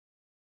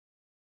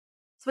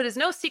So it is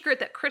no secret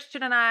that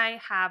Christian and I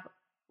have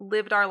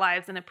lived our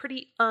lives in a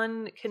pretty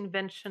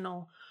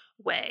unconventional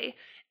way.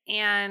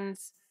 And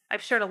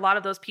I've shared a lot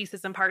of those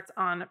pieces and parts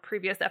on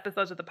previous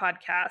episodes of the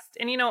podcast.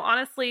 And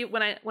honestly,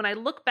 when I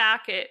look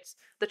back at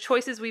the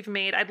choices we've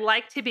made, I'd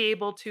like to be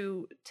able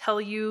to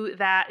tell you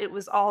that it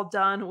was all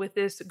done with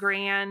this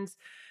grand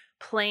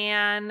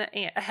plan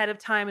ahead of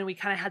time, and we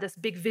kind of had this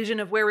big vision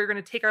of where we were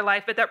going to take our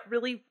life, but that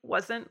really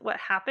wasn't what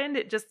happened.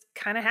 It just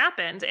kind of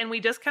happened, and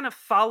we just kind of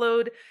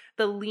followed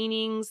the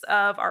leanings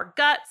of our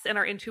guts and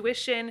our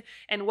intuition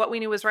and what we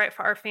knew was right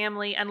for our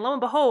family, and lo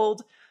and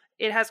behold,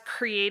 it has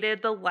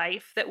created the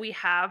life that we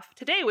have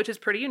today, which is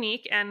pretty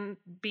unique and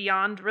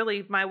beyond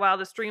really my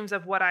wildest dreams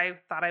of what I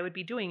thought I would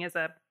be doing as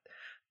a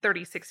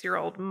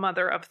 36-year-old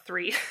mother of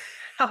three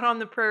out on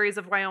the prairies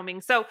of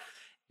Wyoming. So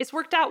it's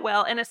worked out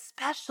well, and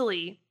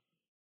especially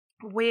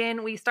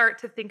when we start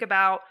to think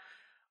about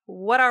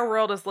what our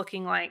world is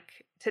looking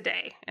like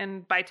today.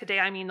 And by today,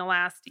 I mean the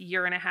last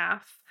year and a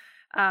half.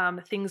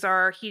 Things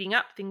are heating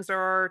up. Things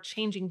are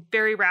changing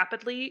very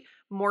rapidly,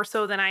 more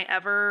so than I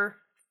ever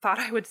thought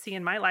I would see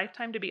in my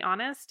lifetime, to be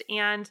honest.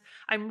 And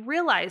I'm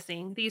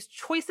realizing these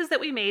choices that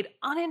we made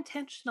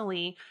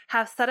unintentionally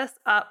have set us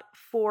up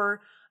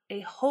for a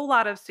whole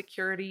lot of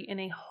security and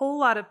a whole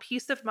lot of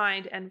peace of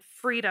mind and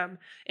freedom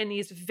in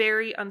these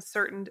very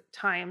uncertain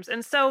times.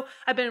 And so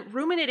I've been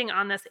ruminating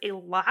on this a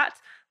lot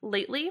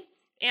lately,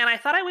 and I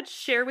thought I would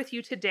share with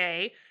you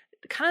today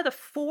kind of the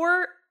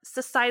 4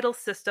 societal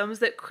systems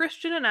that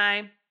Christian and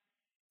I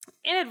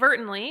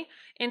inadvertently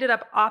ended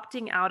up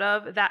opting out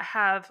of that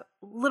have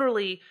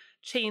literally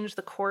changed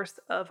the course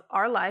of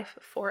our life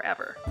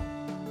forever.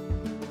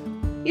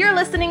 You're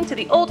listening to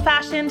the Old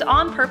Fashioned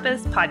On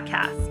Purpose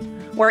podcast,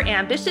 where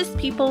ambitious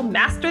people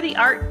master the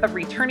art of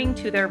returning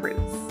to their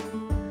roots.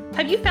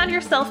 Have you found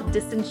yourself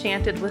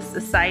disenchanted with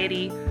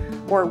society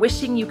or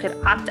wishing you could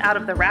opt out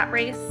of the rat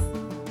race?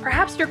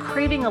 Perhaps you're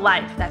craving a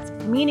life that's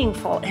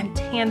meaningful and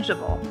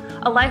tangible,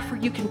 a life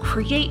where you can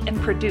create and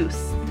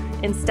produce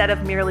instead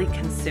of merely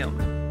consume.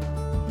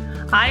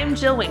 I'm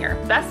Jill Winger,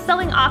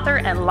 best-selling author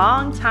and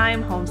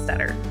longtime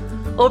homesteader.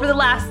 Over the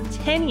last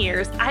 10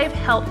 years, I've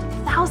helped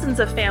thousands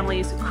of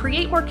families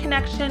create more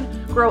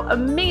connection, grow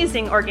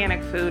amazing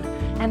organic food,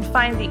 and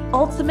find the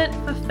ultimate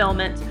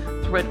fulfillment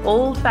through an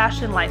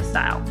old-fashioned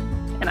lifestyle.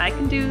 And I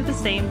can do the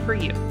same for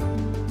you.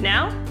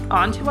 Now,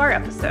 on to our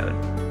episode.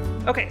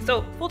 Okay,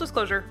 so full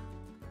disclosure,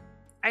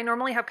 I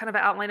normally have kind of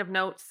an outline of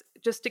notes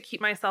just to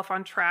keep myself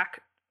on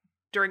track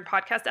during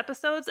podcast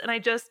episodes. And I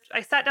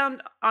sat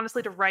down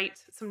honestly to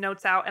write some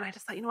notes out, and I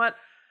just thought, you know what?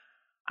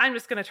 I'm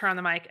just going to turn on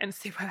the mic and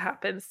see what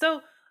happens.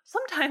 So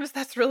sometimes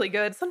that's really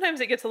good.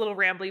 Sometimes it gets a little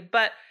rambly,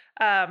 but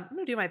I'm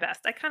going to do my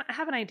best. I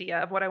have an idea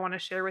of what I want to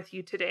share with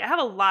you today. I have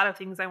a lot of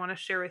things I want to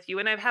share with you,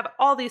 and I've had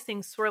all these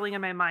things swirling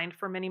in my mind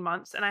for many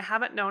months, and I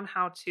haven't known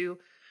how to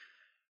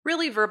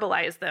really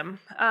verbalize them.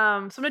 So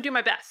I'm going to do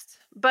my best.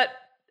 But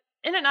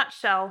in a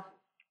nutshell,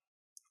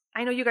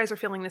 I know you guys are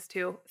feeling this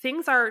too.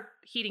 Things are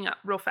heating up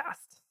real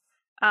fast.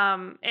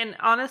 And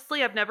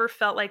honestly, I've never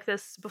felt like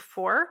this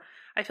before.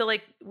 I feel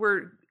like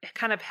we're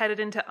kind of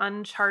headed into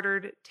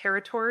uncharted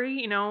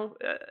territory,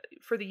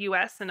 for the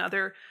US and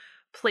other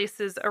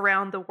places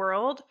around the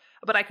world.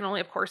 But I can only,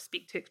 of course,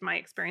 speak to my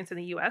experience in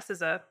the US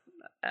as a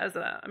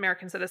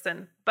American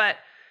citizen. But,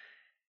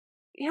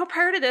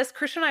 prior to this,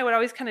 Christian and I would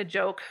always kind of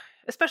joke,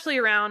 especially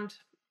around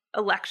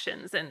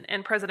elections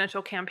and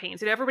presidential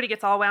campaigns. Everybody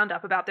gets all wound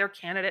up about their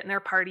candidate and their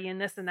party and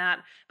this and that.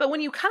 But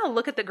when you kind of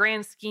look at the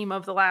grand scheme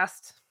of the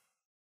last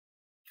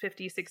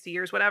 50, 60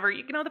 years, whatever,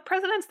 the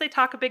presidents, they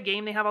talk a big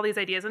game, they have all these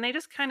ideas, and they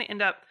just kind of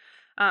end up,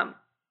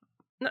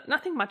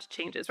 nothing much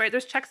changes, right?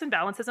 There's checks and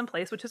balances in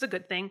place, which is a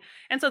good thing.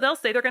 And so they'll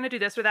say they're going to do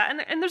this or that.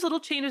 And there's little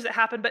changes that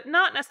happen, but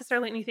not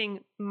necessarily anything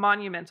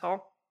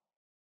monumental.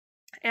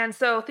 And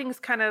so things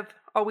kind of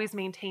always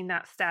maintain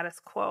that status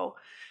quo.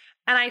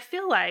 And I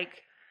feel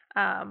like,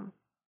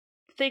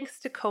 thanks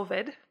to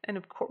COVID, and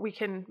of course we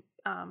can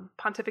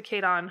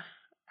pontificate on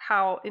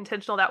how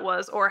intentional that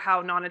was or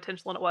how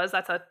non-intentional it was.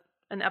 That's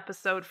an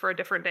episode for a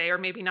different day, or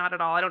maybe not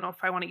at all. I don't know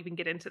if I want to even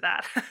get into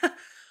that.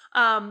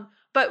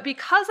 But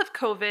because of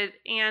COVID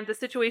and the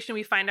situation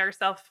we find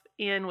ourselves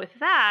in with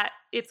that,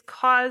 it's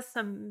caused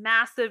some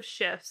massive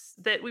shifts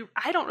that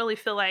I don't really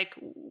feel like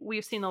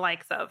we've seen the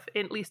likes of,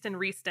 at least in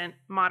recent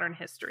modern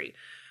history,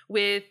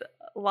 with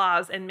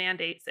laws and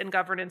mandates and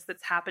governance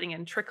that's happening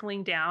and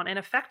trickling down and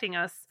affecting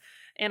us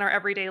in our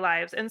everyday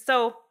lives. And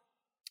so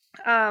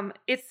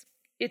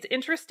it's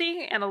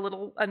interesting and a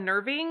little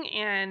unnerving,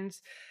 and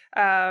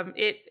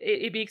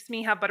it makes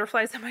me have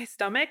butterflies in my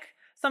stomach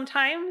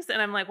sometimes.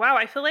 And I'm like, wow,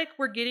 I feel like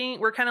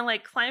we're kind of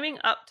like climbing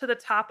up to the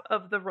top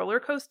of the roller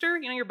coaster.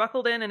 You're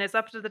buckled in and it's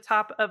up to the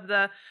top of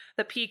the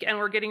peak, and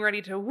we're getting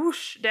ready to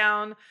whoosh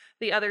down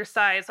the other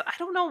side. So I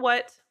don't know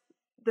what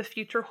the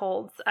future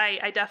holds.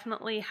 I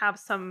definitely have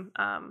some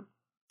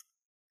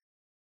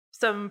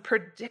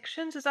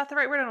predictions. Is that the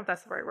right word? I don't know if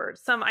that's the right word.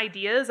 Some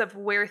ideas of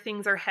where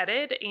things are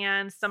headed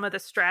and some of the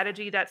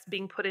strategy that's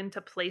being put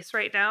into place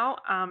right now.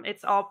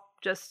 It's all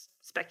just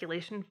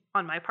speculation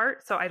on my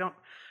part. So I don't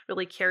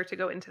really care to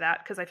go into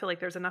that because I feel like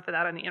there's enough of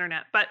that on the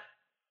internet. But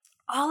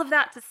all of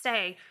that to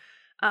say,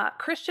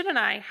 Christian and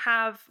I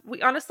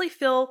we honestly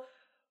feel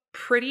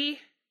pretty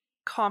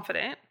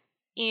confident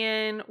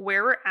in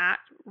where we're at,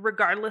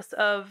 regardless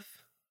of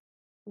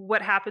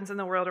what happens in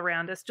the world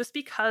around us, just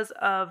because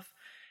of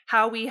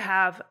how we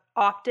have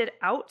opted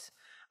out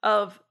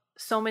of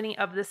so many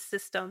of the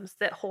systems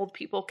that hold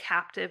people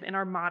captive in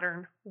our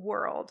modern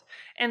world.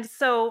 And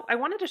so I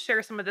wanted to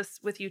share some of this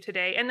with you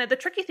today. And the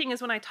tricky thing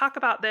is when I talk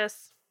about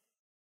this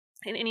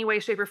in any way,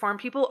 shape, or form,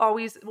 people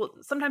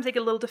sometimes they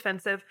get a little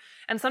defensive,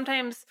 and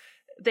sometimes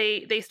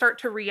they start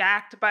to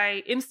react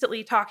by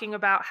instantly talking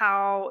about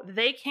how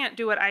they can't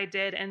do what I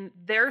did and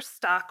they're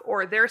stuck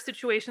or their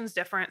situation's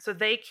different, so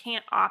they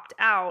can't opt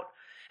out.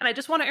 And I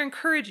just want to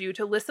encourage you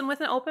to listen with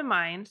an open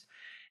mind.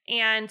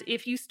 And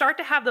if you start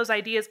to have those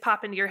ideas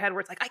pop into your head where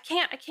it's like, I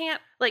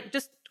can't, like,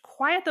 just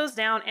quiet those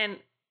down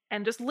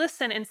and just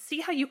listen and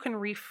see how you can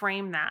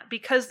reframe that.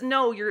 Because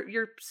no,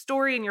 your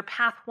story and your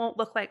path won't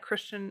look like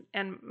Christian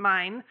and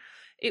mine.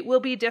 It will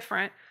be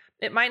different.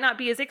 It might not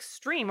be as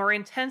extreme or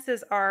intense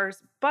as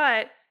ours,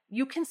 but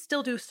you can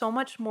still do so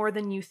much more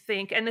than you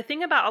think. And the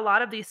thing about a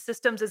lot of these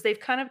systems is they've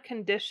kind of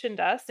conditioned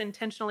us,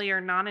 intentionally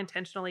or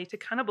non-intentionally, to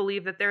kind of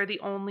believe that they're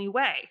the only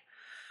way,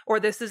 or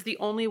this is the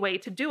only way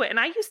to do it. And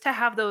I used to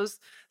have those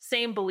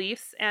same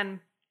beliefs and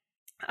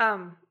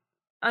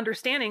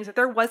understandings that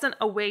there wasn't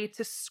a way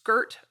to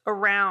skirt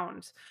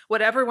around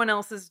what everyone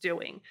else is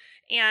doing.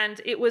 And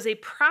it was a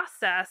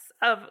process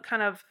of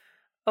kind of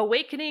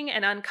awakening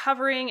and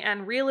uncovering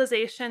and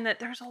realization that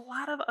there's a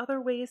lot of other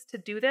ways to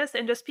do this.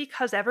 And just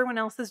because everyone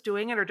else is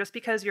doing it, or just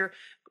because your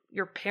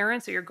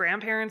parents or your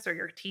grandparents or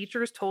your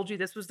teachers told you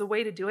this was the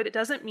way to do it, it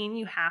doesn't mean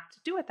you have to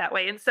do it that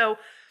way. And so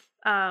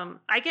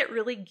I get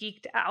really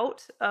geeked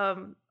out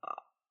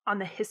on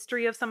the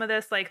history of some of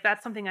this. Like,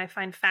 that's something I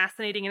find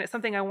fascinating, and it's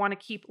something I want to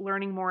keep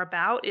learning more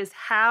about, is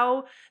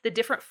how the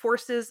different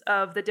forces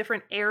of the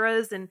different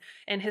eras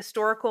and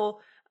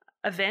historical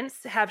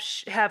events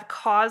have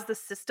caused the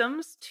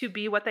systems to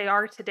be what they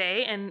are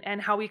today,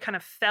 and how we kind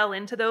of fell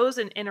into those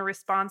in a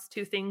response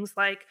to things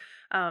like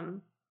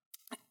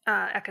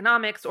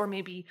economics, or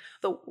maybe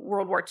the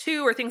World War II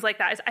or things like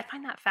that. I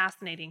find that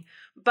fascinating.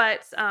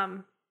 But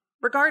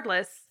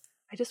regardless,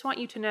 I just want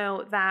you to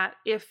know that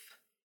if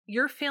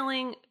you're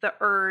feeling the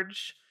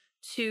urge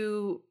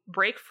to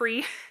break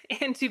free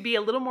and to be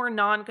a little more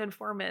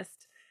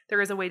nonconformist, there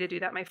is a way to do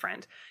that, my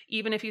friend.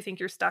 Even if you think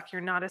you're stuck, you're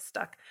not as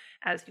stuck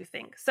as you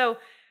think. So,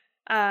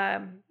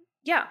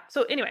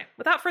 So anyway,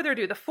 without further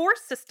ado, the 4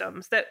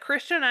 systems that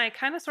Christian and I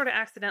kind of sort of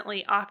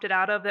accidentally opted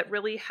out of that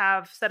really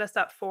have set us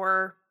up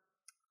for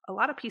a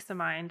lot of peace of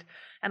mind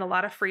and a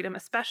lot of freedom,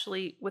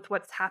 especially with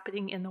what's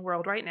happening in the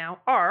world right now,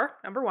 are,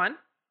 number 1,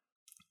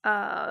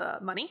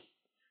 money.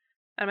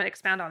 I'm going to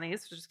expound on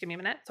these, so just give me a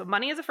minute. So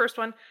money is the first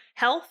one,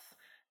 health,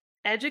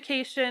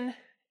 education,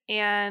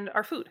 and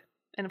our food.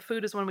 And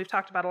food is one we've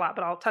talked about a lot,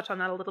 but I'll touch on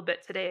that a little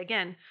bit today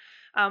again.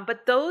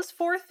 But those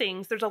 4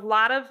 things, there's a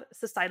lot of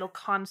societal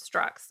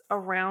constructs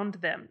around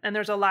them. And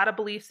there's a lot of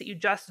beliefs that you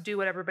just do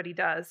what everybody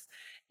does.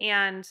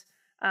 And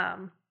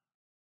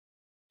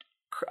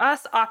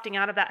us opting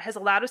out of that has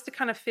allowed us to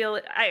kind of feel,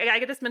 I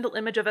get this mental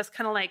image of us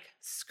kind of like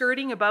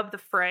skirting above the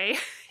fray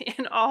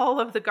in all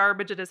of the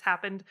garbage that has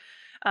happened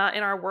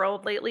in our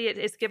world lately.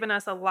 It's given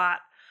us a lot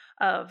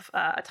of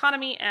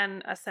autonomy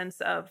and a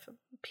sense of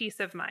peace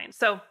of mind.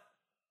 So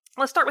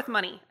let's start with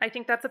money. I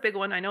think that's a big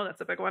one. I know that's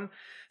a big one.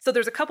 So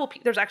there's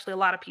actually a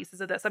lot of pieces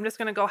of this. I'm just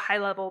going to go high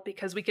level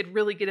because we could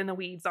really get in the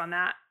weeds on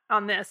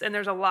this. And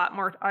there's a lot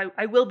more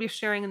I will be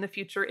sharing in the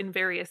future in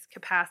various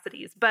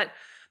capacities. But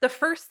the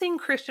first thing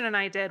Christian and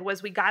I did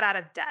was we got out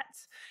of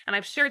debt. And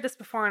I've shared this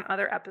before in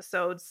other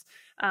episodes.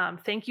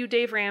 Thank you,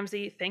 Dave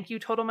Ramsey. Thank you,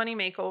 Total Money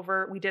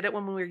Makeover. We did it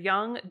when we were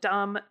young,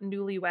 dumb,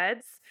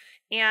 newlyweds.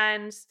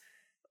 And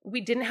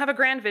we didn't have a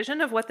grand vision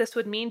of what this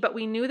would mean, but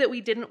we knew that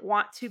we didn't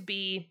want to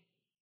be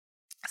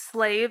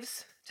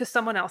slaves to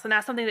someone else. And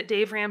that's something that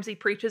Dave Ramsey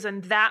preaches.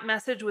 And that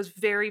message was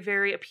very,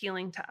 very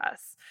appealing to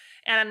us.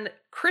 And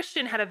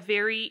Christian had a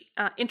very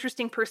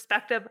interesting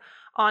perspective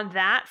on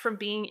that from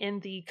being in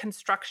the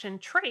construction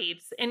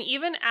trades. And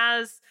even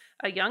as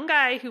a young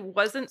guy who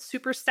wasn't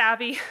super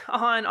savvy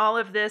on all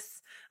of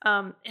this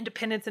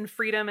independence and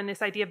freedom and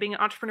this idea of being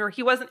an entrepreneur,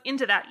 he wasn't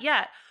into that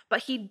yet.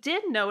 But he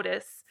did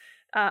notice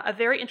a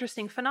very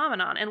interesting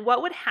phenomenon. And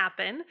what would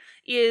happen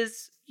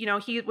is,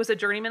 he was a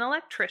journeyman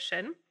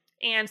electrician.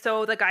 And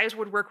so the guys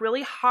would work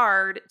really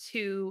hard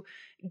to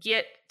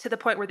get to the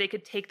point where they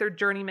could take their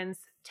journeyman's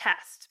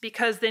test,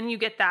 because then you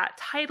get that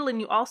title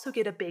and you also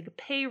get a big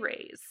pay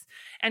raise.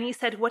 And he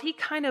said what he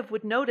kind of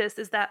would notice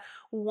is that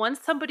once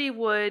somebody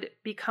would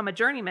become a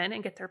journeyman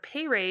and get their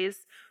pay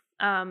raise,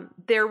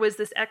 there was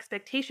this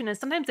expectation and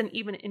sometimes an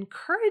even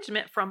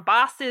encouragement from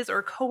bosses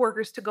or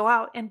coworkers to go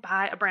out and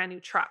buy a brand new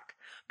truck,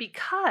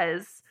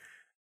 because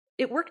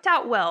it worked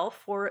out well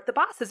for the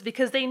bosses,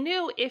 because they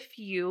knew if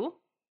you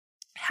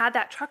had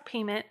that truck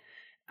payment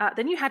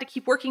then you had to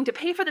keep working to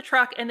pay for the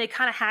truck, and they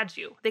kind of had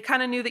you. They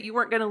kind of knew that you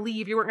weren't going to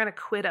leave, you weren't going to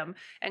quit them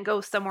and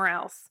go somewhere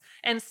else.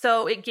 And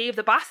so it gave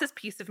the bosses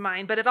peace of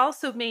mind, but it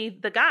also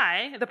made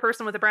the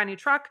person with a brand new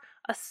truck,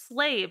 a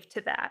slave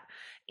to that.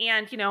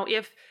 And,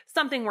 if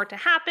something were to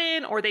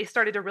happen or they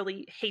started to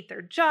really hate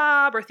their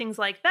job or things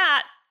like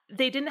that,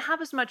 they didn't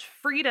have as much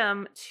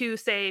freedom to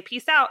say,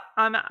 peace out,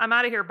 I'm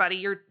out of here,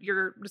 buddy.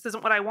 This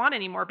isn't what I want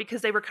anymore,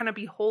 because they were kind of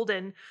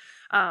beholden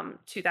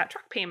to that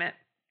truck payment.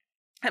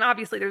 And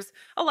obviously there's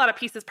a lot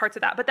of parts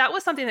of that, but that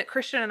was something that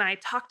Christian and I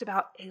talked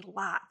about a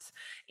lot.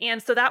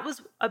 And so that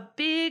was a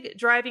big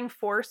driving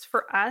force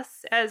for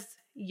us as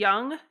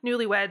young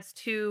newlyweds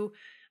to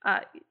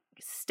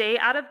stay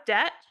out of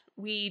debt.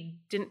 We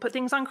didn't put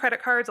things on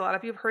credit cards. A lot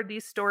of you have heard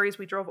these stories.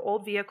 We drove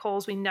old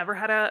vehicles. We never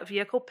had a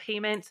vehicle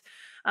payment.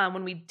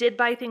 When we did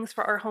buy things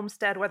for our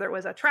homestead, whether it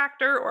was a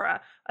tractor or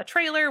a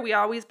trailer, we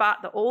always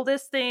bought the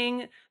oldest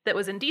thing that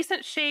was in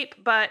decent shape,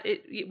 but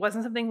it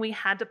wasn't something we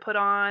had to put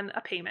on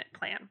a payment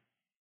plan.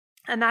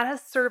 And that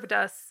has served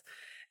us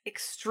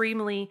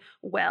extremely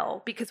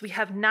well, because we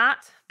have not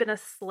been a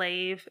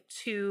slave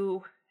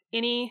to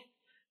any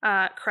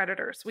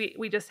creditors.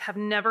 We just have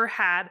never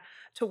had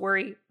to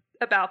worry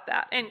about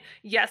that. And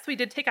yes, we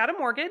did take out a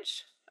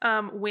mortgage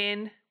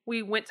when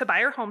we went to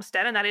buy our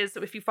homestead. And that is,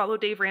 if you follow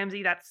Dave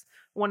Ramsey, that's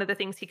one of the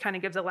things he kind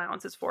of gives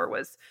allowances for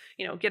was,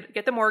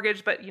 get the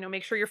mortgage, but,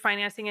 make sure you're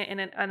financing it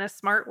in a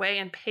smart way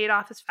and pay it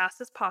off as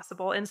fast as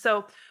possible. And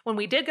so when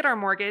we did get our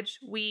mortgage,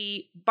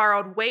 we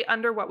borrowed way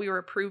under what we were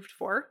approved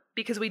for,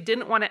 because we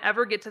didn't want to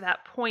ever get to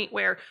that point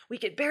where we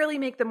could barely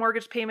make the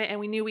mortgage payment and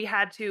we knew we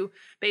had to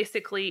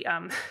basically,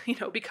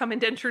 become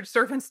indentured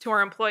servants to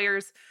our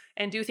employers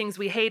and do things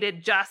we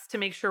hated just to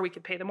make sure we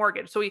could pay the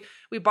mortgage. So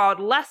we borrowed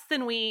less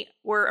than we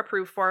were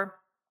approved for,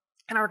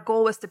 and our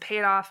goal was to pay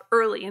it off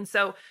early. And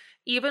so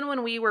even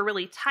when we were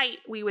really tight,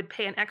 we would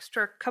pay an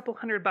extra couple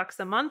 $100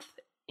 a month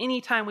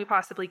anytime we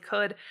possibly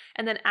could.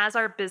 And then as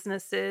our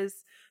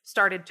businesses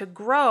started to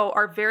grow,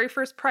 our very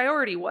first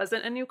priority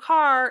wasn't a new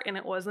car, and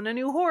it wasn't a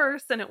new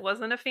horse, and it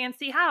wasn't a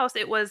fancy house.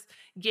 It was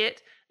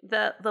get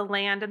the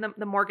land and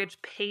the mortgage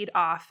paid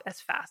off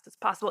as fast as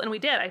possible. And we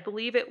did. I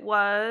believe it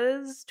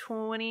was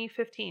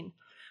 2015.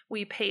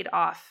 We paid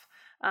off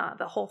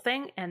the whole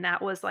thing, and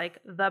that was like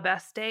the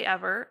best day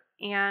ever.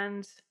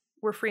 And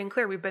we're free and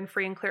clear. We've been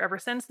free and clear ever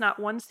since. Not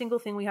one single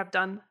thing we have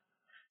done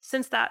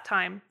since that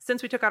time,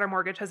 since we took out our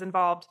mortgage, has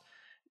involved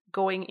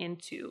going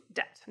into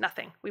debt.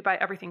 Nothing. We buy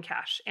everything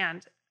cash.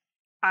 And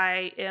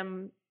I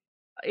am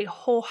a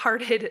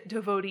wholehearted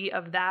devotee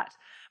of that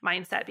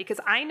mindset, because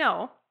I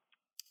know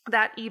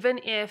that even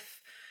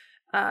if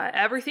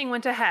everything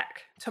went to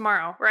heck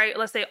tomorrow, right?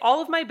 Let's say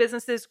all of my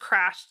businesses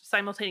crashed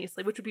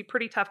simultaneously, which would be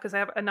pretty tough because I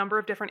have a number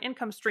of different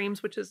income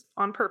streams, which is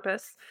on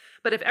purpose.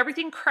 But if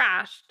everything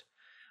crashed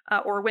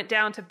or went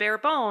down to bare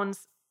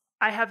bones,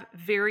 I have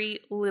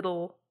very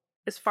little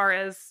as far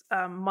as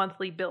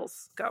monthly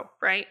bills go,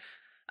 right?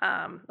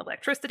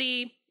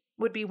 Electricity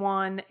would be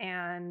one,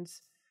 and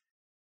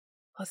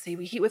let's see,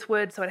 we heat with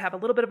wood, so I'd have a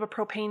little bit of a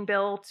propane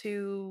bill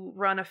to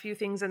run a few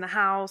things in the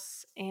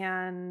house,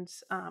 and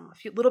a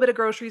little bit of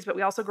groceries, but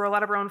we also grow a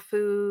lot of our own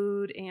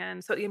food.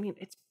 And so,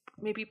 it's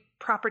maybe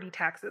property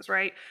taxes,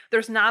 right?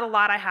 There's not a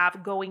lot I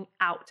have going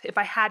out. If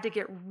I had to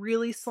get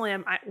really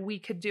slim, we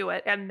could do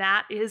it. And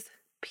that is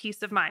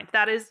peace of mind.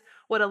 That is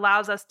what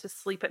allows us to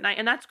sleep at night.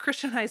 And that's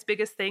Christian and I's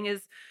biggest thing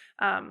is,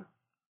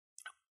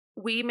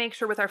 we make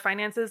sure with our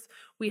finances,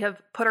 we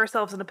have put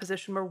ourselves in a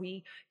position where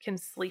we can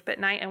sleep at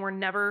night and we're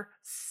never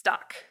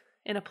stuck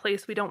in a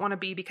place we don't want to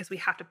be because we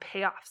have to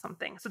pay off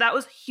something. So that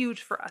was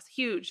huge for us,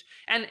 huge.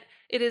 And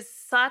it is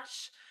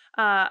such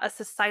a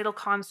societal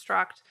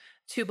construct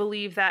to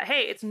believe that,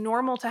 hey, it's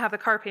normal to have the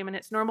car payment.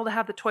 It's normal to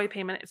have the toy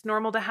payment. It's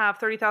normal to have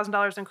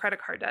 $30,000 in credit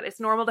card debt.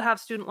 It's normal to have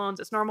student loans.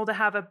 It's normal to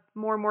have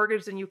more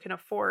mortgage than you can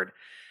afford.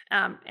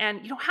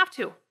 And you don't have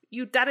to.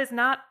 That is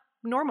not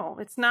normal.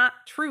 It's not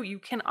true. You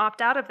can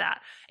opt out of that.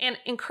 And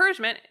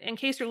encouragement, in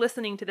case you're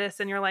listening to this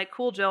and you're like,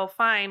 cool, Jill,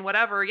 fine,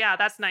 whatever. Yeah,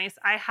 that's nice.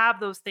 I have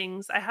those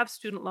things. I have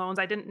student loans.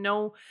 I didn't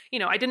know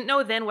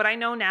then what I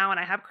know now, and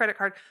I have credit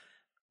card.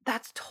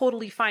 That's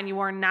totally fine. You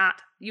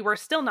are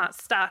still not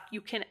stuck. You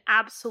can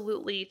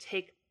absolutely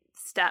take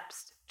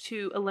steps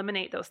to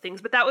eliminate those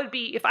things. But that would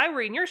be, if I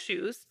were in your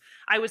shoes,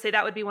 I would say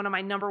that would be one of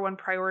my number one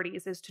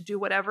priorities, is to do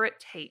whatever it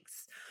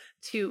takes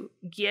to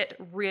get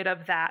rid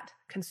of that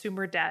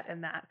consumer debt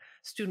and that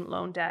student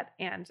loan debt,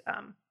 and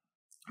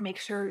make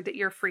sure that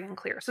you're free and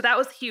clear. So that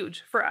was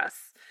huge for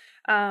us.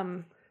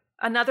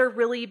 Another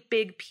really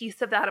big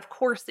piece of that, of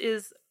course,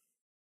 is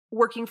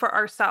working for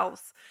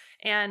ourselves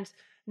and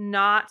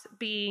not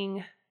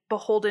being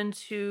beholden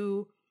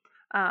to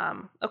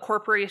a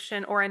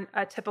corporation or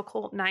a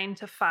typical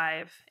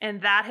 9-to-5.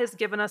 And that has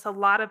given us a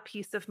lot of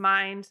peace of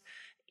mind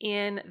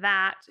in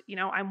that,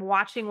 I'm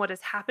watching what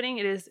is happening.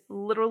 It is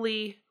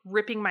literally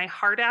ripping my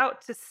heart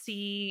out to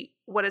see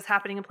what is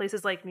happening in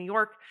places like New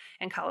York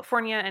and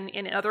California and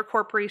in other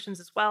corporations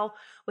as well,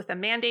 with the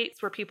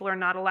mandates where people are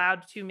not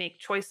allowed to make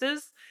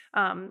choices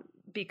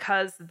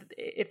because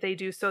if they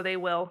do so, they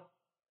will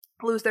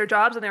lose their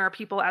jobs. And there are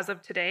people as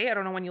of today, I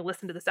don't know when you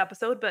listen to this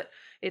episode, but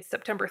it's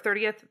September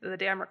 30th, the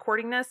day I'm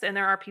recording this. And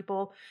there are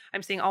people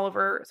I'm seeing all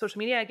over social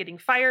media getting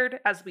fired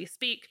as we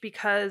speak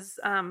because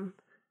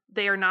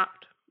they are not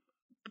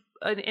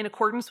in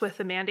accordance with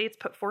the mandates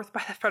put forth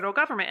by the federal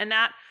government. And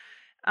that,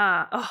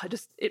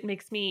 it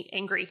makes me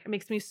angry. It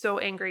makes me so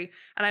angry.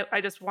 And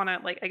I just want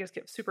to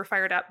get super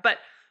fired up. But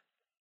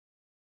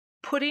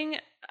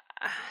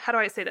how do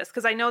I say this?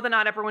 Because I know that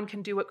not everyone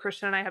can do what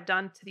Christian and I have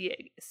done to the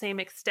same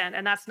extent.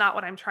 And that's not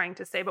what I'm trying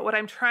to say. But what I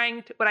am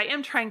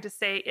trying to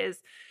say is,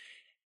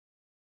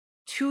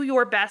 to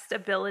your best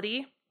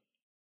ability,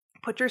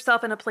 put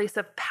yourself in a place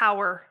of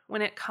power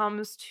when it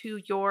comes to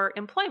your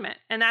employment.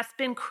 And that's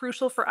been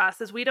crucial for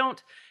us, is we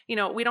don't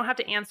have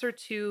to answer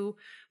to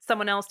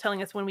someone else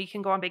telling us when we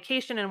can go on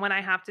vacation and when I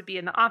have to be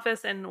in the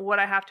office and what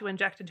I have to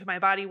inject into my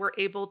body. We're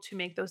able to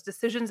make those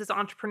decisions as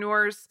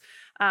entrepreneurs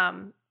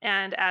and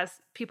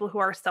as people who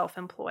are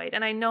self-employed.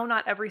 And I know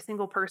not every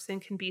single person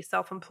can be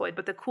self-employed,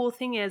 but the cool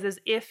thing is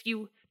if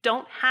you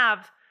don't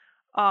have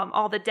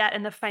all the debt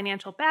and the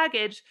financial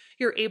baggage,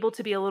 you're able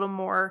to be a little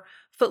more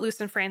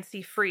footloose and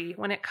fancy free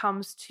when it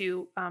comes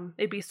to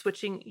maybe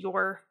switching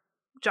your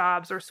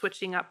jobs or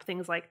switching up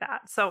things like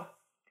that. So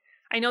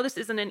I know there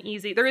isn't an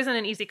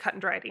easy cut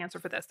and dried answer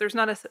for this. There's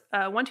not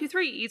a 1, 2,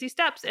 3 easy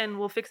steps and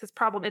we'll fix this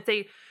problem.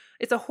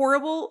 It's a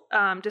horrible,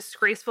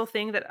 disgraceful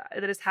thing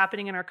that is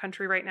happening in our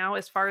country right now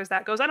as far as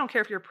that goes. I don't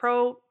care if you're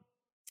pro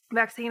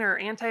vaccine or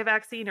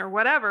anti-vaccine or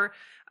whatever.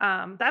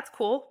 That's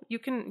cool. You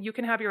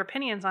can have your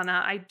opinions on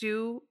that. I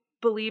do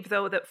believe,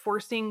 though, that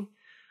forcing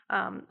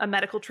a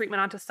medical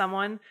treatment onto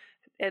someone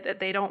that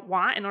they don't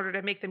want in order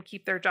to make them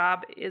keep their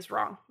job is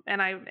wrong.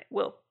 And I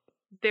will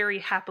very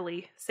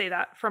happily say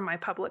that from my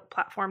public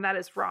platform. That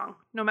is wrong,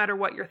 no matter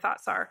what your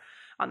thoughts are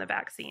on the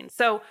vaccine.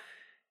 So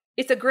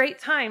it's a great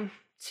time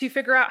to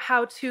figure out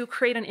how to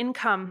create an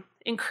income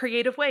in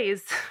creative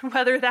ways,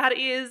 whether that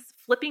is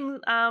flipping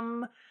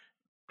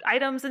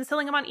items and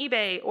selling them on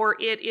eBay,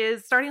 or it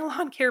is starting a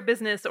lawn care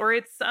business, or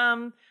it's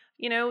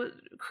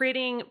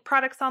creating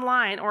products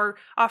online or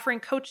offering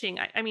coaching.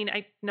 I mean,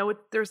 I know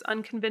there's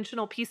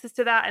unconventional pieces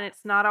to that, and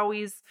it's not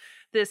always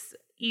this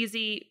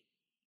easy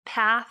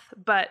path,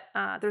 but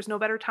there's no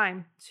better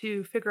time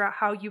to figure out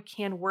how you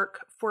can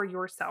work for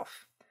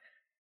yourself.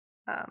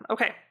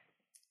 Okay.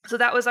 So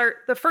that was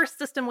the first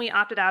system we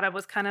opted out of,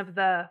 was kind of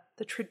the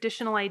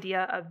traditional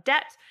idea of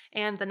debt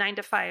and the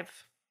 9-to-5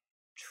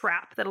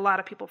 trap that a lot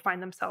of people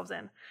find themselves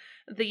in.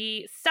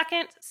 The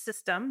second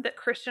system that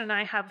Christian and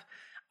I have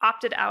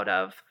opted out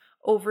of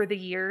over the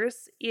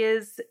years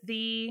is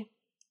the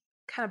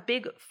kind of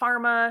big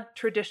pharma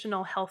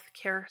traditional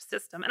healthcare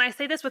system. And I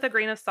say this with a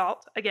grain of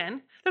salt.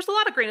 Again, there's a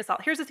lot of grain of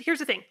salt. Here's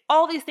the thing.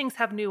 All these things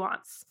have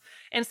nuance.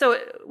 And so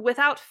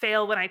without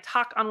fail, when I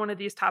talk on one of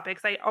these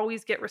topics, I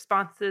always get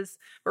responses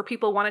where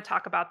people want to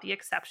talk about the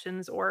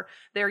exceptions or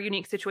their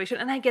unique situation.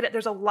 And I get it.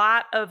 There's a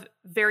lot of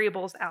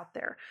variables out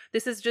there.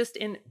 This is just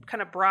in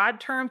kind of broad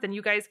terms, and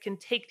you guys can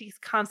take these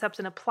concepts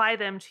and apply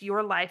them to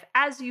your life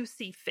as you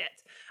see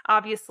fit.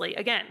 Obviously,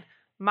 again,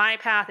 my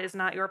path is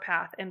not your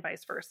path and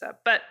vice versa.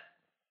 But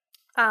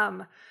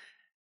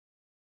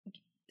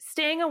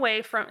staying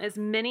away from as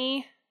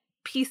many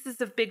pieces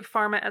of big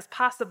pharma as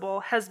possible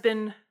has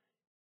been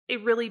a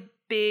really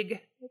big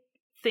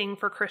thing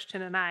for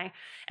Christian and I.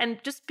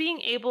 And just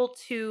being able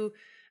to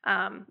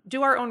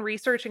do our own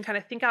research and kind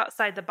of think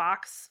outside the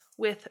box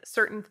with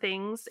certain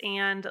things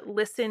and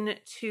listen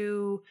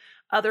to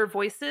other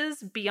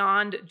voices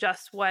beyond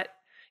just what,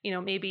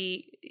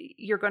 maybe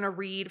you're going to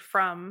read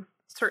from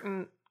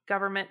certain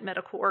government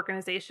medical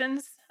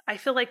organizations. I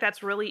feel like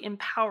that's really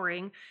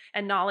empowering,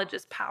 and knowledge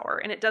is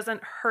power. And it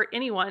doesn't hurt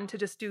anyone to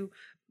just do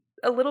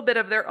a little bit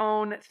of their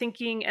own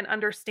thinking and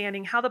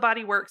understanding how the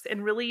body works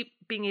and really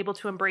being able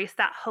to embrace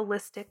that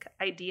holistic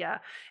idea.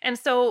 And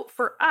so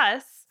for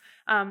us,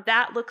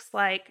 that looks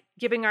like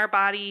giving our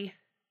body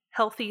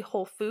healthy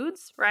whole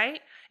foods,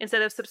 right?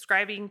 Instead of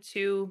subscribing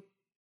to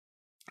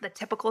the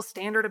typical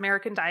standard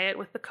American diet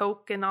with the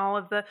Coke and all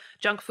of the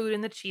junk food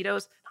and the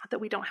Cheetos. Not that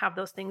we don't have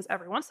those things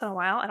every once in a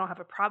while. I don't have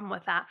a problem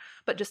with that,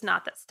 but just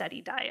not that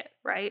steady diet,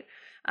 right?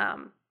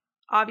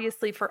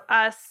 Obviously for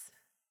us,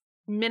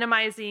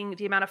 minimizing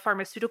the amount of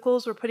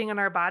pharmaceuticals we're putting in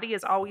our body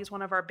is always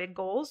one of our big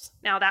goals.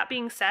 Now, that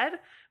being said,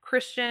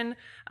 Christian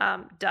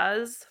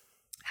does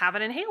have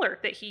an inhaler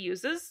that he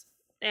uses,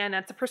 and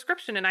that's a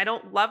prescription. And I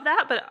don't love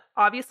that, but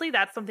obviously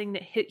that's something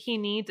that he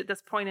needs at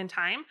this point in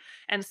time.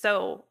 And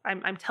so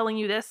I'm telling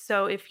you this.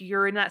 So if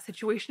you're in that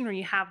situation where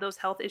you have those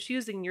health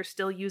issues and you're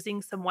still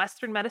using some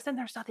Western medicine,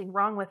 there's nothing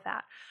wrong with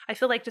that. I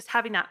feel like just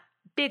having that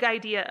big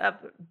idea of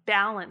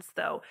balance,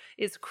 though,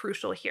 is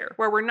crucial here,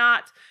 where we're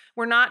not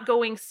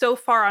going so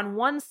far on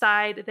one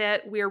side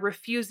that we're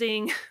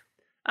refusing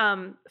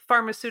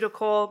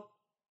pharmaceutical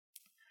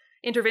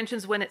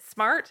interventions when it's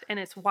smart and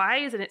it's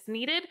wise and it's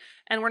needed,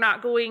 and we're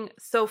not going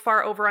so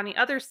far over on the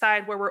other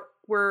side where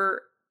we're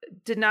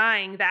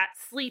denying that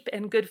sleep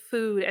and good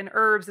food and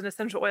herbs and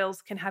essential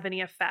oils can have any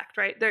effect,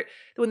 right?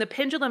 When the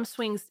pendulum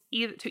swings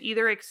to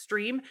either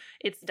extreme,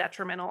 it's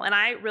detrimental. And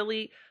I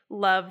really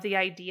love the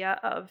idea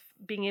of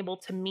being able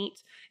to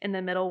meet in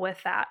the middle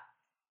with that.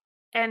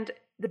 And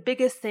the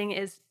biggest thing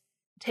is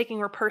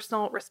taking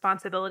personal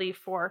responsibility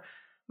for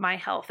my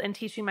health and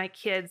teaching my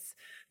kids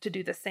to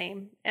do the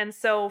same. And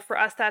so for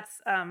us,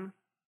 that's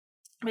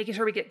making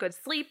sure we get good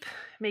sleep,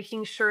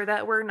 making sure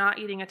that we're not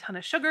eating a ton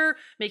of sugar,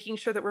 making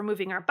sure that we're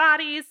moving our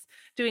bodies,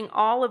 doing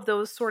all of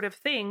those sort of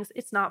things.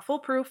 It's not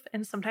foolproof,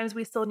 and sometimes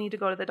we still need to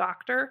go to the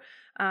doctor.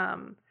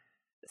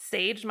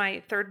 Sage,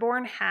 my third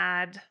born,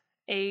 had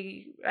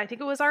I think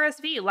it was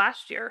RSV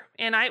last year,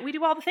 and we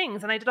do all the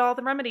things, and I did all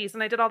the remedies,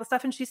 and I did all the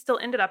stuff, and she still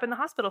ended up in the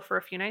hospital for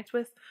a few nights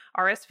with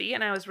RSV,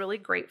 and I was really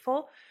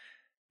grateful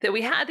that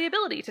we had the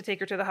ability to take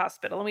her to the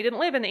hospital. And we didn't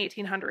live in the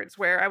 1800s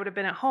where I would have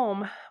been at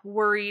home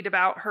worried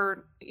about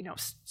her,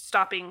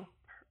 stopping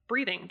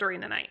breathing during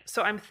the night.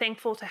 So I'm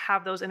thankful to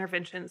have those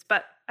interventions.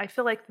 But I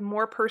feel like the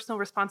more personal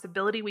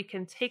responsibility we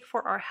can take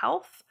for our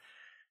health,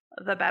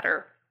 the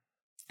better.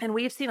 And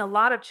we've seen a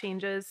lot of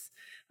changes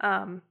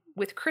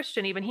with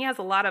Christian. Even he has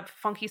a lot of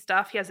funky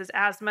stuff. He has his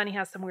asthma, and he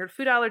has some weird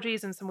food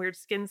allergies and some weird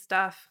skin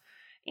stuff.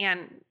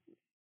 And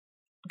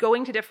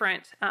going to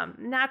different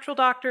natural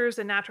doctors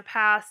and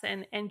naturopaths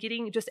and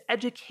getting just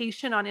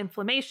education on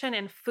inflammation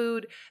and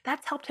food,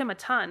 that's helped him a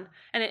ton.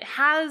 And it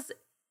has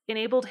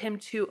enabled him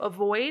to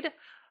avoid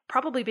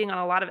probably being on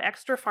a lot of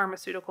extra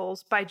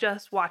pharmaceuticals by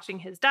just watching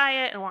his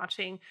diet and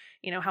watching,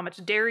 how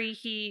much dairy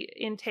he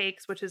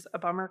intakes, which is a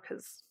bummer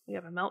because we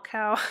have a milk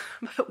cow,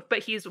 but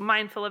he's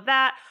mindful of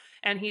that.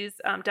 And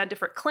he's done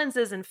different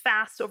cleanses and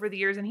fasts over the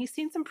years, and he's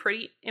seen some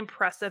pretty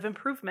impressive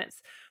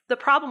improvements. The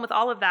problem with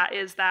all of that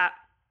is that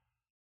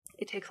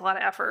it takes a lot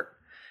of effort.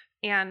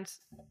 And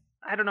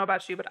I don't know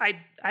about you, but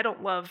I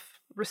don't love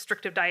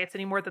restrictive diets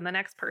any more than the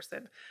next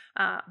person.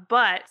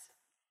 But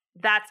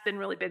that's been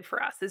really big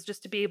for us, is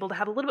just to be able to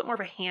have a little bit more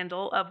of a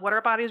handle of what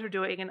our bodies are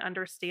doing and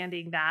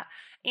understanding that,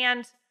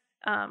 and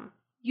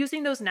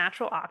using those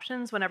natural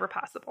options whenever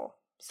possible.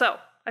 So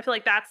I feel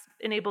like that's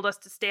enabled us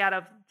to stay out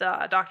of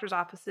the doctor's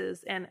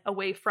offices and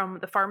away from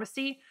the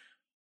pharmacy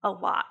a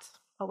lot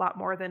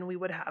more than we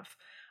would have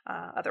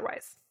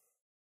otherwise.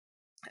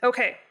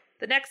 Okay.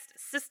 The next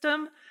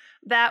system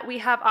that we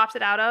have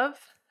opted out of,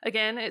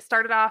 again, it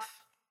started off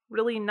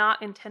really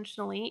not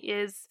intentionally,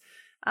 is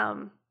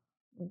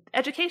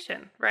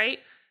education, right?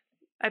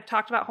 I've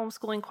talked about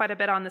homeschooling quite a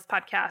bit on this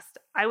podcast.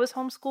 I was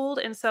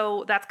homeschooled, and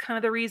so that's kind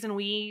of the reason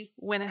we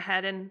went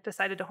ahead and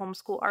decided to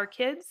homeschool our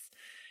kids.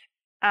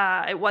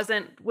 It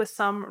wasn't with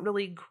some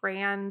really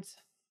grand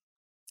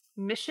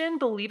mission,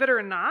 believe it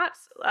or not.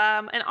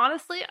 And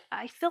honestly,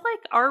 I feel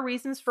like our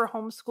reasons for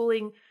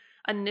homeschooling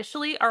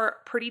initially are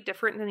pretty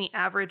different than the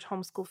average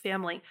homeschool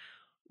family.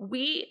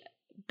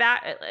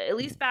 At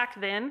least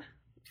back then,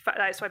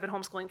 so I've been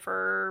homeschooling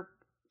for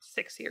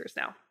 6 years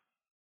now.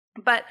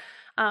 But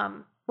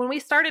when we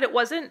started, it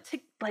wasn't to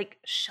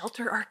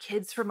shelter our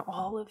kids from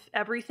all of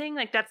everything.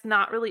 That's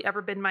not really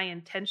ever been my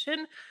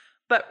intention.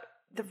 But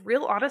the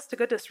real honest to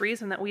goodness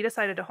reason that we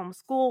decided to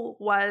homeschool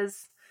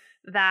was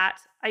that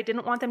I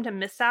didn't want them to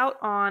miss out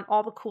on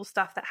all the cool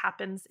stuff that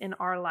happens in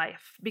our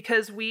life,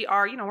 because we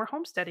are, we're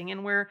homesteading,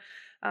 and we're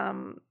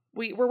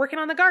working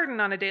on the garden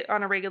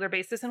on a regular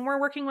basis, and we're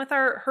working with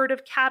our herd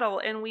of cattle,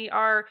 and we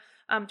are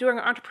doing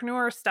our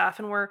entrepreneur stuff,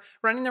 and we're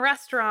running the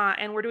restaurant,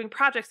 and we're doing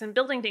projects and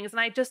building things.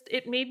 And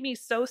it made me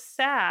so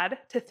sad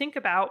to think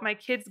about my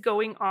kids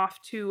going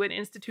off to an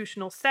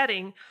institutional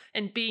setting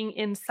and being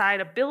inside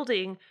a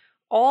building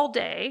all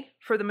day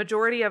for the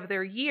majority of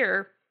their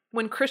year,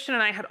 when Christian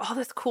and I had all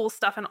this cool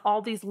stuff and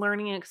all these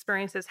learning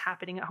experiences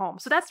happening at home.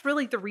 So that's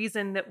really the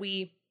reason that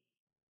we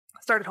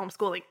started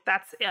homeschooling.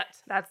 That's it.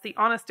 That's the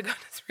honest to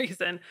goodness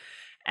reason.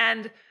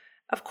 And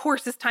of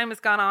course, as time has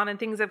gone on and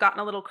things have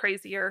gotten a little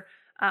crazier,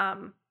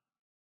 I've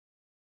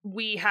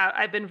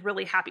been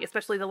really happy,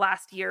 especially the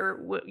last year,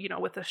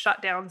 with the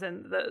shutdowns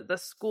and the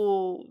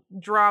school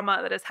drama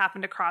that has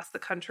happened across the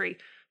country.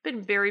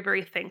 Been very,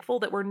 very thankful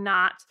that we're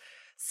not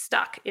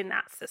stuck in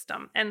that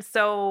system. And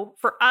so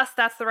for us,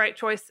 that's the right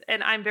choice.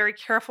 And I'm very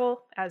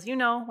careful, as you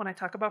know, when I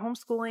talk about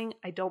homeschooling,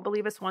 I don't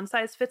believe it's one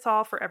size fits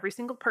all for every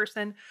single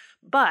person.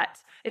 But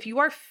if you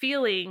are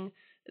feeling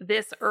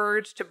this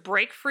urge to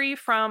break free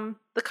from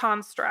the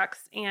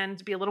constructs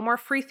and be a little more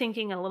free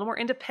thinking and a little more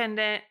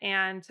independent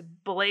and to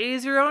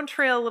blaze your own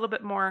trail a little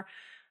bit more,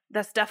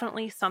 that's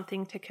definitely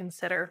something to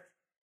consider.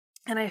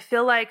 And I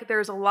feel like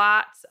there's a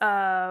lot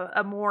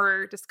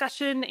more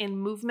discussion and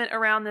movement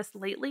around this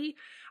lately.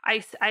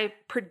 I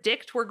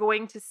predict we're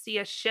going to see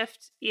a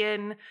shift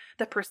in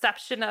the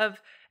perception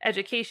of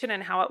education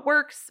and how it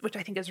works, which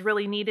I think is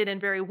really needed and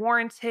very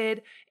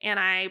warranted. And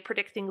I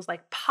predict things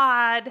like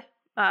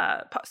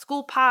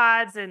school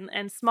pods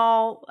and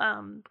small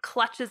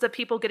clutches of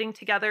people getting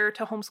together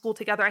to homeschool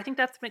together. I think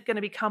that's going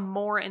to become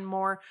more and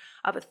more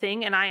of a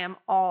thing, and I am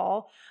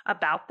all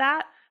about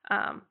that.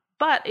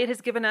 But it has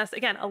given us,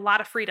 again, a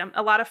lot of freedom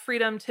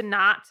to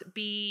not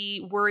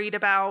be worried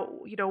about,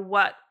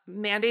 what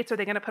mandates are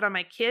they going to put on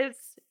my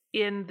kids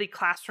in the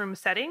classroom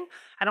setting.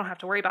 I don't have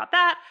to worry about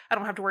that. I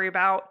don't have to worry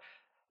about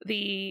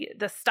the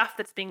stuff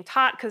that's being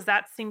taught, because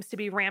that seems to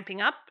be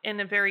ramping up in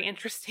a very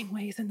interesting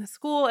ways in the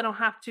school. I don't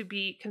have to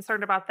be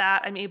concerned about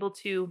that. I'm able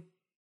to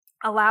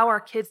allow our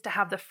kids to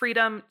have the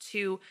freedom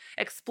to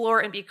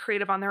explore and be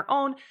creative on their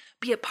own,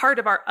 be a part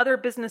of our other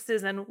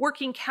businesses and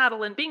working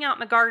cattle and being out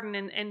in the garden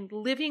and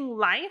living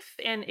life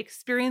and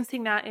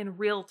experiencing that in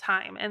real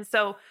time. And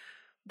so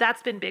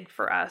that's been big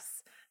for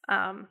us.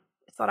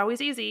 It's not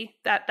always easy.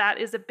 That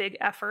is a big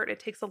effort.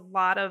 It takes a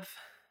lot of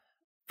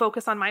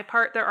focus on my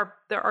part. There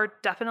are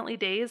definitely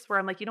days where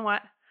I'm like, you know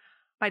what?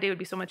 My day would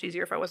be so much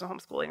easier if I wasn't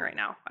homeschooling right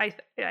now. I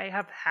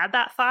have had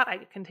that thought.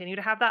 I continue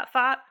to have that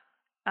thought.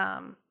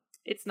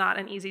 It's not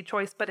an easy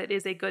choice, but it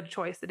is a good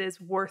choice. It is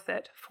worth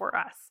it for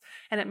us,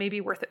 and it may be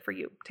worth it for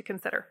you to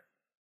consider.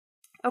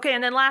 Okay,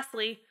 and then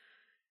lastly,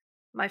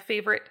 my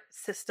favorite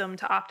system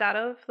to opt out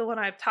of, the one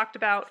I've talked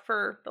about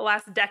for the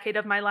last decade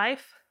of my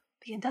life,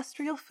 the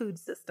industrial food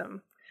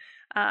system.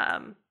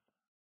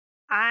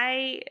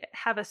 I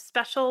have a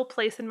special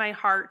place in my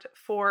heart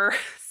for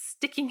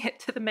sticking it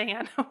to the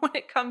man when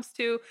it comes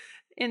to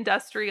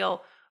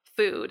industrial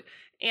food,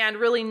 and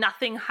really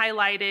nothing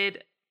highlighted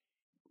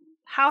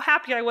how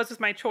happy I was with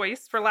my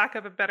choice, for lack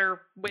of a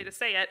better way to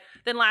say it,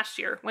 than last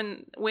year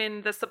when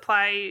the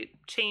supply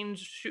chain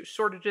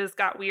shortages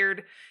got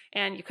weird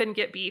and you couldn't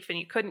get beef and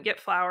you couldn't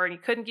get flour and you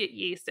couldn't get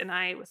yeast. And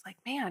I was like,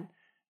 man,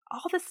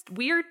 all this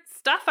weird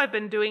stuff I've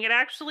been doing, it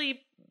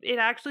actually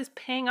is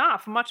paying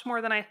off much more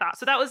than I thought.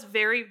 So that was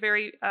very,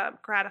 very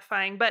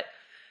gratifying. But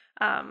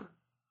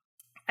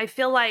I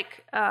feel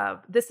like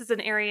this is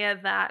an area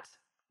that,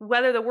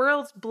 whether the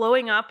world's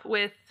blowing up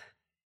with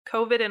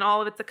COVID and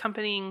all of its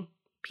accompanying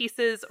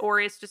pieces, or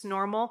it's just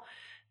normal,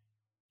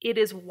 it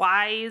is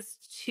wise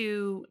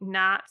to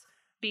not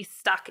be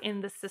stuck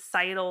in the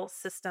societal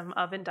system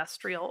of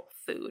industrial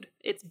food.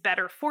 It's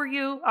better for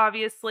you,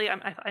 obviously.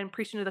 I'm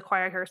preaching to the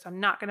choir here, so I'm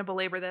not going to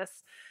belabor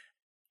this.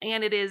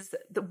 And it is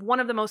one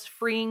of the most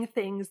freeing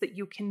things that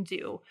you can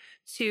do,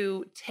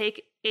 to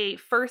take a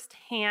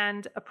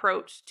firsthand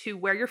approach to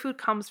where your food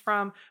comes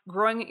from,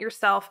 growing it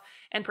yourself,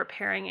 and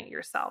preparing it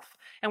yourself.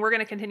 And we're going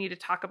to continue to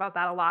talk about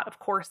that a lot. Of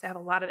course, I have a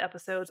lot of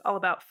episodes all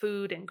about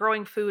food and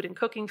growing food and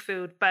cooking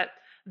food, but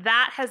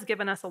that has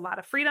given us a lot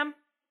of freedom.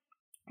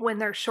 When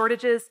there's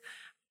shortages,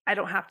 I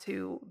don't have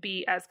to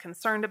be as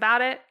concerned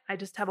about it. I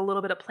just have a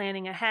little bit of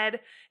planning ahead,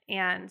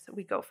 and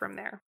we go from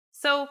there.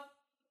 So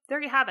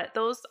there you have it.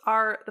 Those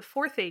are the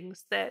 4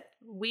 things that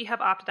we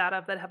have opted out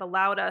of that have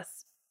allowed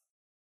us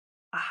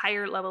a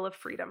higher level of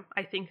freedom,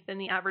 I think, than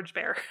the average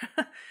bear.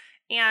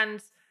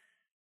 And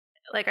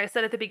like I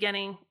said at the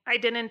beginning, I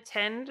didn't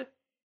intend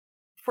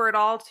for it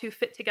all to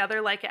fit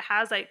together like it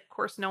has. Of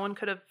course, no one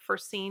could have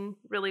foreseen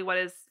really what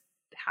is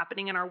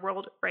happening in our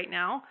world right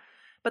now,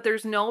 but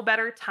there's no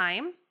better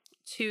time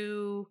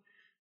to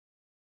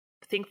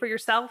think for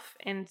yourself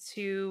and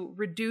to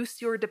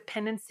reduce your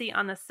dependency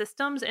on the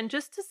systems and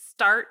just to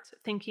start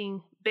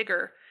thinking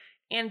bigger.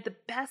 And the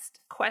best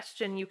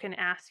question you can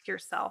ask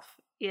yourself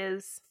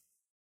is,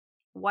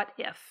 what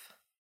if?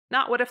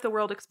 Not what if the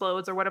world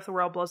explodes or what if the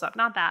world blows up,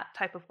 not that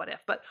type of what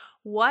if, but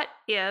what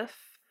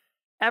if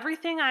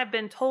everything I've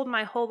been told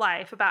my whole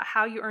life about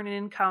how you earn an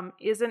income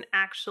isn't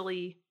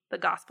actually the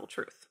gospel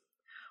truth?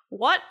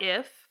 What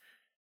if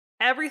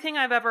everything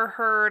I've ever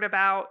heard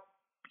about,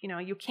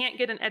 you can't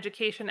get an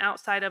education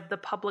outside of the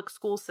public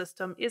school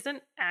system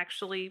isn't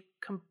actually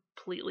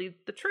completely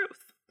the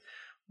truth?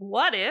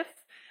 What if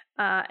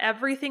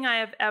everything I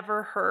have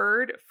ever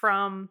heard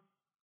from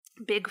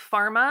big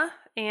pharma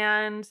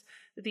and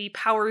the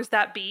powers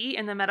that be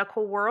in the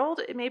medical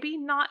world, maybe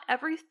not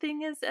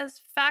everything is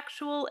as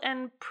factual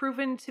and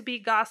proven to be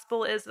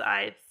gospel as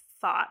I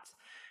thought?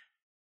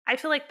 I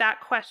feel like that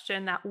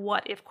question, that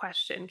what if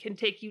question, can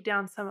take you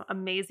down some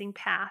amazing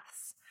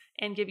paths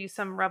and give you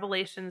some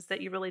revelations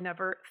that you really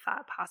never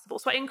thought possible.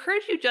 So I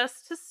encourage you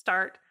just to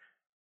start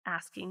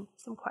asking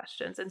some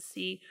questions and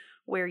see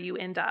where you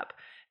end up.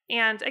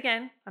 And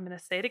again, I'm going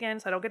to say it again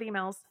so I don't get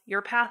emails.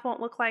 Your path won't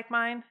look like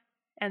mine.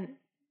 And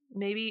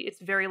maybe it's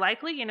very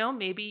likely,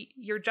 maybe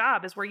your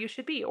job is where you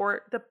should be,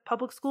 or the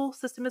public school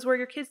system is where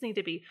your kids need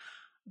to be.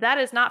 That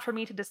is not for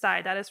me to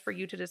decide. That is for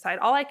you to decide.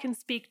 All I can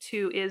speak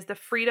to is the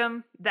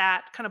freedom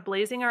that kind of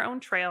blazing our own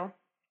trail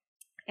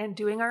and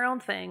doing our own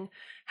thing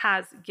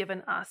has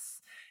given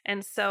us.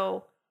 And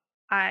so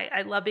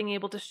I love being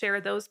able to share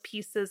those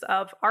pieces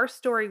of our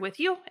story with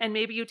you. And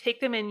maybe you take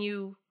them and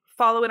you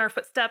follow in our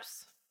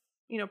footsteps,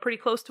 pretty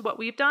close to what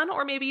we've done,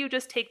 or maybe you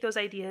just take those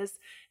ideas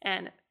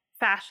and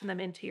fashion them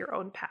into your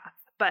own path.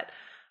 But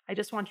I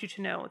just want you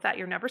to know that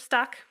you're never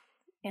stuck,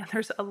 and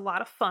there's a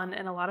lot of fun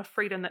and a lot of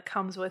freedom that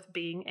comes with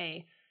being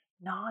a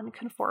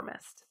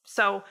nonconformist.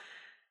 So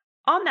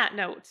on that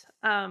note,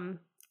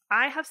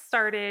 I have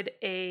started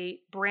a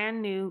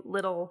brand new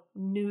little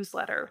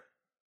newsletter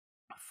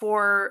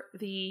for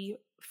the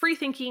Free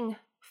Thinking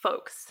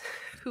folks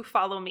who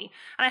follow me.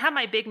 And I have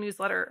my big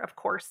newsletter, of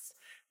course,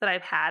 that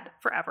I've had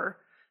forever.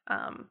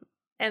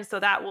 And so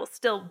that will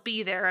still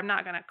be there. I'm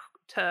not going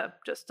to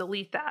just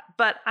delete that.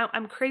 But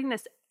I'm creating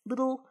this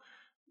little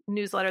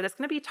newsletter that's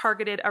going to be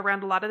targeted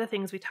around a lot of the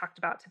things we talked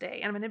about today.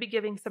 And I'm going to be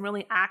giving some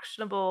really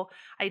actionable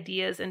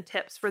ideas and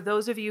tips for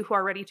those of you who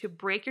are ready to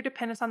break your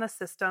dependence on the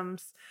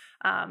systems,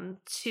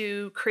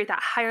 to create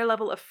that higher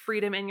level of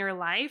freedom in your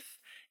life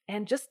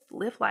and just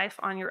live life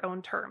on your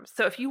own terms.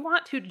 So if you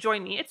want to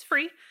join me, it's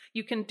free.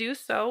 You can do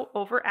so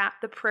over at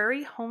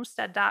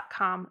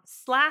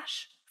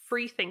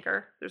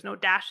theprairiehomestead.com/freethinker. There's no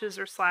dashes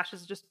or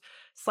slashes, just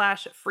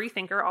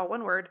 /freethinker, all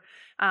one word.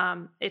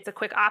 It's a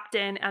quick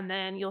opt-in, and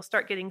then you'll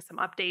start getting some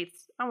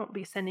updates. I won't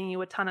be sending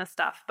you a ton of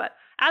stuff, but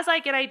as I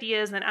get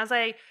ideas and as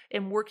I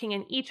am working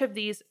in each of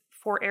these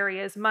 4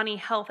 areas, money,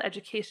 health,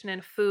 education,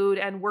 and food,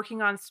 and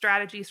working on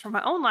strategies for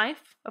my own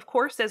life, of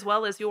course, as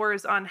well as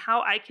yours, on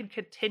how I can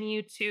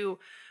continue to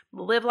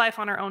live life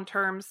on our own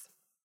terms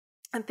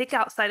and think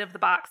outside of the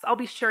box, I'll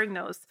be sharing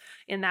those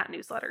in that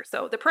newsletter.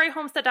 So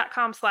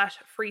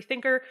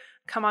theprairiehomestead.com/freethinker,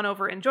 come on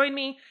over and join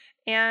me.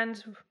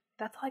 And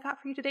that's all I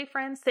got for you today,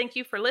 friends. Thank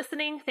you for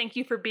listening. Thank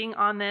you for being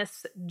on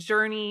this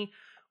journey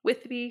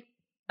with me.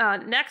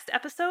 Next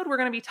episode, we're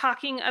going to be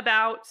talking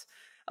about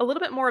a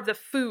little bit more of the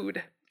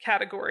food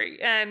category.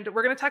 And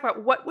we're going to talk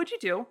about what would you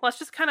do? Let's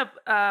just kind of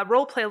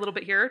role play a little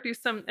bit here, do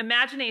some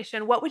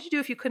imagination. What would you do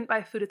if you couldn't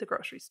buy food at the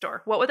grocery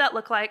store? What would that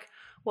look like?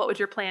 What would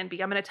your plan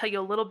be? I'm going to tell you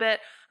a little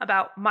bit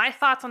about my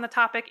thoughts on the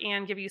topic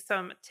and give you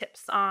some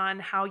tips on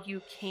how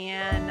you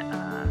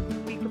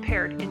can be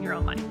prepared in your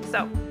own life.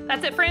 So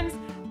that's it, friends.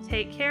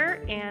 Take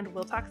care, and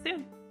we'll talk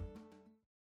soon.